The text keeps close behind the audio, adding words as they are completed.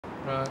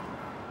Right.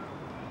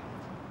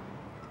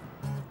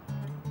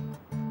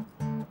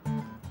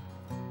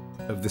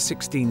 Of the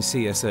 16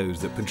 CSOs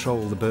that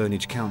patrol the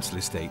Burnage council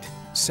estate,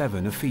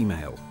 7 are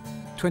female.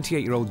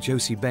 28-year-old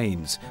Josie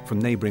Baines from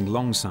neighbouring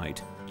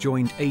Longside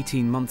joined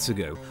 18 months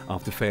ago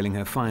after failing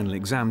her final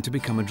exam to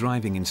become a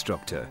driving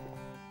instructor.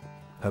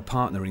 Her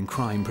partner in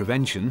crime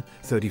prevention,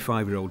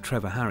 35-year-old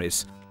Trevor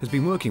Harris, has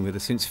been working with her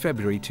since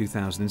February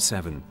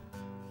 2007.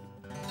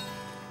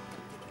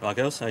 Right,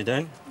 girls, how you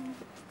doing?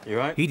 You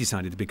right? He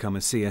decided to become a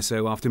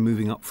CSO after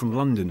moving up from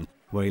London,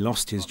 where he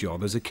lost his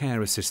job as a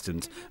care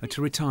assistant at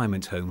a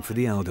retirement home for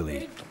the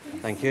elderly.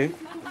 Thank you.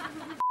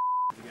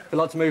 I'd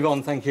like to move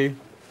on, thank you.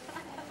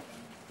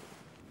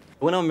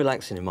 When I'm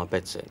relaxing in my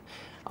bedsit,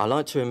 I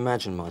like to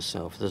imagine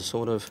myself as a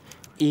sort of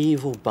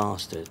evil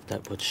bastard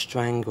that would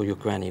strangle your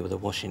granny with a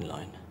washing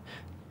line,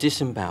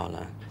 disembowel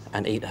her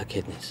and eat her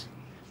kidneys,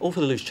 all for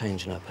the loose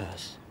change in her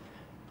purse.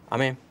 I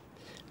mean,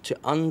 to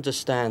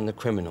understand the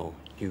criminal,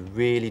 you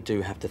really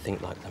do have to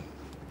think like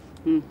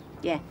them.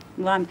 Yeah,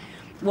 well, I'm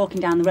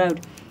walking down the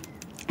road,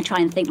 I try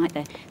and think like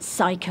the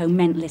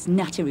psycho-mentalist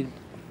nutter who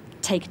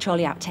take a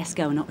trolley out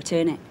Tesco and not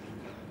return it.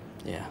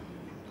 Yeah,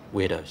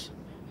 weirdos.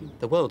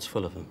 The world's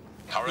full of them.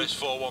 Harris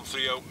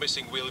 4130,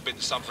 missing wheelie bin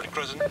Sanford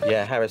Crescent.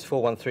 Yeah, Harris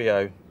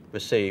 4130,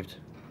 received.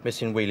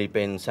 Missing wheelie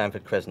bin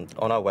Sanford Crescent,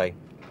 on our way.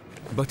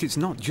 But it's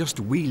not just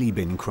wheelie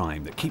bin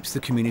crime that keeps the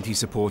community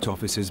support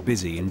officers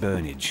busy in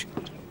Burnage.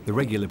 The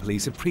regular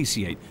police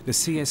appreciate the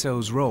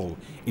CSO's role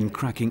in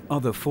cracking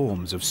other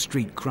forms of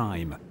street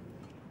crime.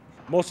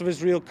 Most of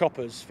us real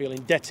coppers feel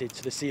indebted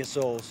to the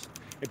CSOs,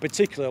 in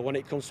particular when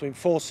it comes to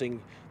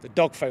enforcing the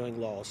dog fouling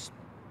laws.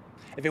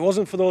 If it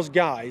wasn't for those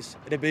guys,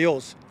 it'd be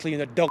us cleaning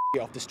the dog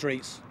shit off the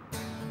streets.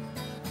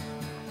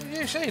 Did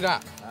you see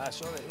that? I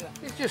saw it, yeah.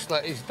 He just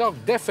let his dog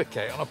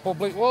defecate on a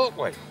public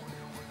walkway.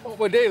 What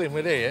we're dealing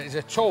with here is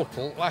a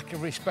total lack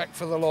of respect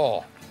for the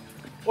law.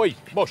 Oi,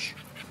 Bush.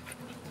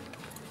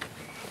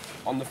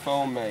 On the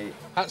phone, mate.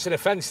 That's an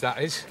offence,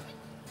 that is.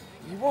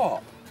 You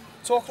what?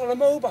 Talking on a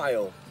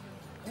mobile?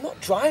 I'm not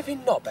driving,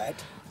 knobhead.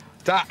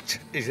 That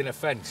is an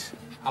offence.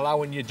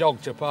 Allowing your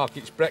dog to park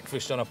its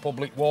breakfast on a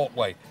public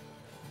walkway.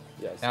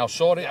 Yes. Now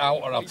sort it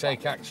out or I'll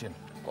take action.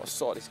 Got to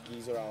sort this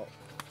geezer out.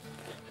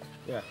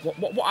 Yeah.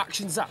 What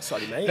action's that,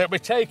 sorry, mate? It'll be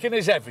taken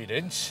as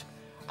evidence.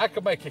 I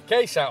could make a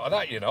case out of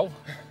that, you know.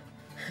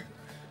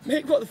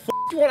 Mate, what the f***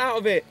 do you want out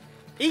of it?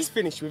 He's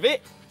finished with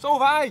it. So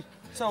have I.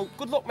 So,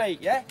 good luck, mate,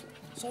 yeah?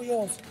 It's all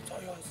yours. It's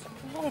all yours.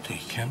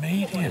 Bloody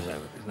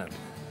comedian.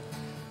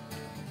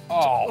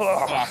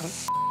 Oh,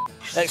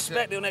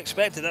 Expect the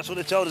unexpected, that's what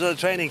they told us on the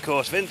training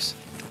course, Vince.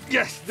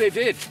 yes, they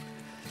did.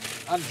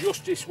 And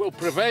justice will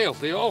prevail,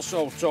 they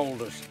also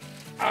told us.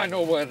 I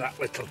know where that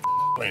little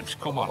lives,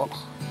 come on.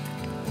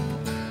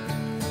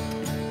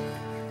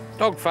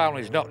 Dog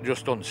fouling's not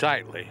just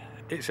unsightly,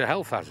 it's a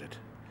health hazard.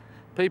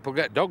 People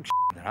get dog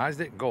in their eyes,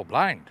 they can go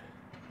blind.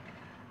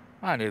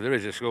 I knew there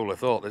is a school of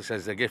thought that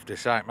says the gift of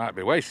sight might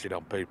be wasted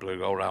on people who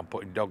go around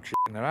putting dog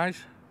in their eyes.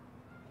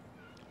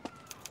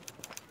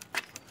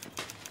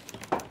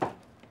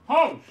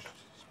 Post!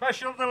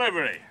 Special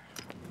delivery.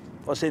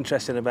 What's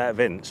interesting about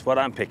Vince, what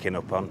I'm picking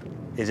up on,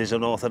 is his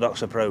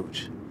unorthodox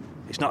approach.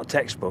 It's not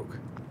textbook,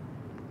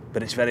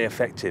 but it's very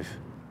effective.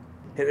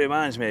 It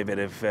reminds me a bit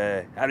of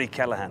Harry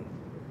Callahan.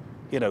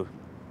 You know,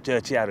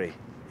 Dirty Harry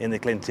in the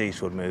Clint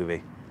Eastwood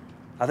movie.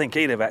 I think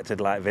he'd have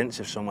acted like Vince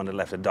if someone had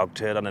left a dog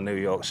turd on a New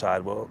York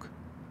sidewalk.